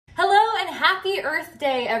Happy Earth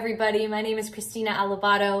Day, everybody. My name is Krystina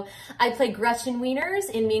Alabado. I play Gretchen Wieners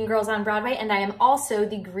in Mean Girls on Broadway, and I am also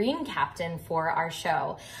the green captain for our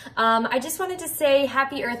show. I just wanted to say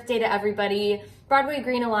Happy Earth Day to everybody. Broadway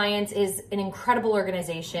Green Alliance is an incredible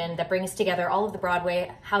organization that brings together all of the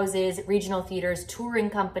Broadway houses, regional theaters,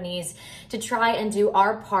 touring companies to try and do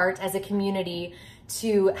our part as a community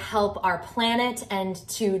to help our planet and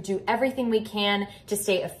to do everything we can to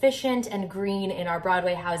stay efficient and green in our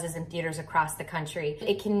Broadway houses and theaters across the country.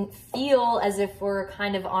 It can feel as if we're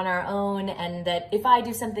kind of on our own and that if I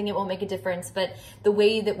do something, it won't make a difference. But the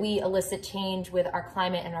way that we elicit change with our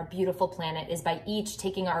climate and our beautiful planet is by each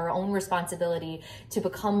taking our own responsibility to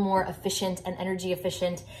become more efficient and energy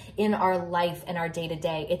efficient in our life and our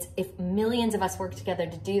day-to-day. If millions of us work together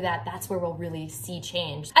to do that, that's where we'll really see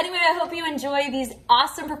change. Anyway, I hope you enjoy these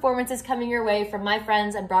awesome performances coming your way from my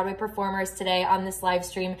friends and Broadway performers today on this live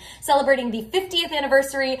stream, celebrating the 50th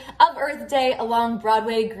anniversary of Earth Day along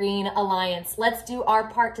Broadway Green Alliance. Let's do our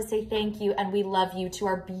part to say thank you and we love you to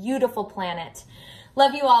our beautiful planet.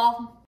 Love you all.